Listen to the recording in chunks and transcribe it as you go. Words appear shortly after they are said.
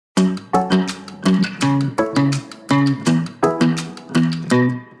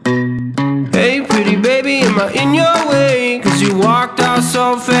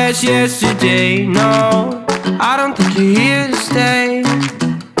just yesterday. No, I don't think you're here to stay.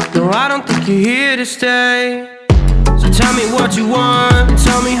 No, I don't think you're here to stay. So tell me what you want,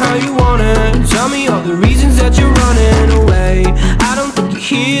 tell me how you want it. Tell me all the reasons that you're running away. I don't think you're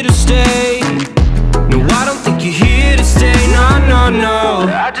here to stay. No, I don't think you're here to stay. No, no, no.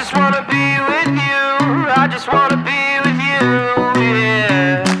 I just wanna be with you. I just wanna be with you,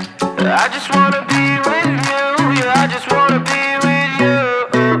 yeah. I just wanna be with you, yeah. I just wanna be with you.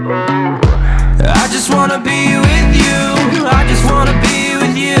 I just wanna be with you. I just wanna be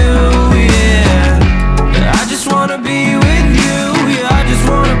with you, yeah. I just wanna be with you, yeah. I just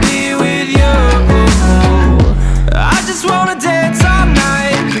wanna be with you. I just wanna dance all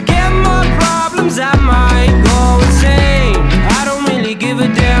night, forget my problems, I might go insane. I don't really give a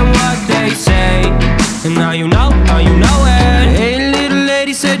damn what they say. And now you know it. Hey, little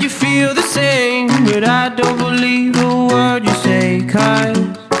lady said you feel the same, but I don't believe a word you say. 'Cause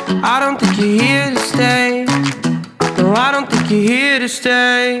I don't think you're here to stay. No, I don't think you're here to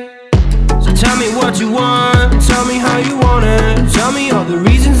stay. So tell me what you want, tell me how you want it. Tell me all the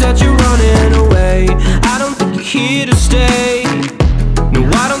reasons that you're running away. I don't think you're here to stay. No,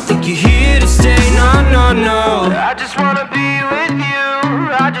 I don't think you're here to stay. No, no, no. I just wanna be with you.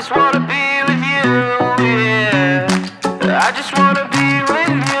 I just wanna be with you, yeah. I just wanna be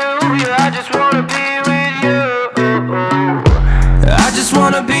with you, yeah. I just wanna be with you. I just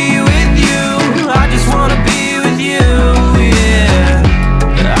wanna be with you. I just wanna be with you,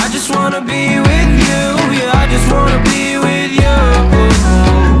 yeah. I just wanna be with you, yeah. I just wanna be with you.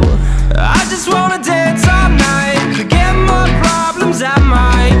 I just wanna dance all night, forget my problems, I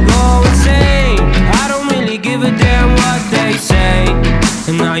might go insane. I don't really give a damn what they say.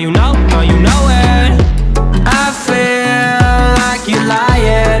 And now you know it. I feel like you're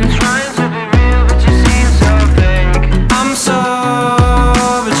lying, trying to be real, but you seem so fake. I'm so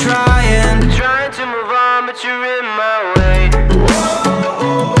over trying to move on, but you're in my way.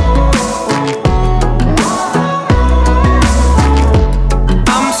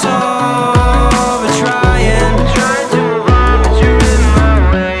 I'm so over trying to move on, but you're in my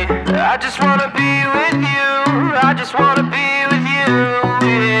way. I just wanna be with you. I just wanna be with you,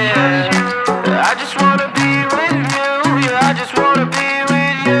 yeah. I just wanna be with you, yeah. I just wanna be with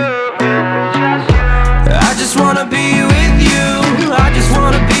you. I just wanna be with you. I just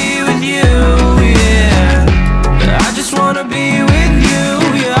wanna be with you, yeah. I just wanna be with you,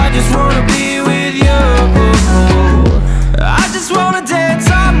 yeah. I just wanna be with you. I just wanna dance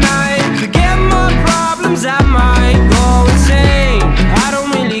all night, forget my problems, I might go insane. I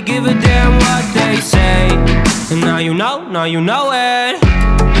don't really give a damn what they say. And now you know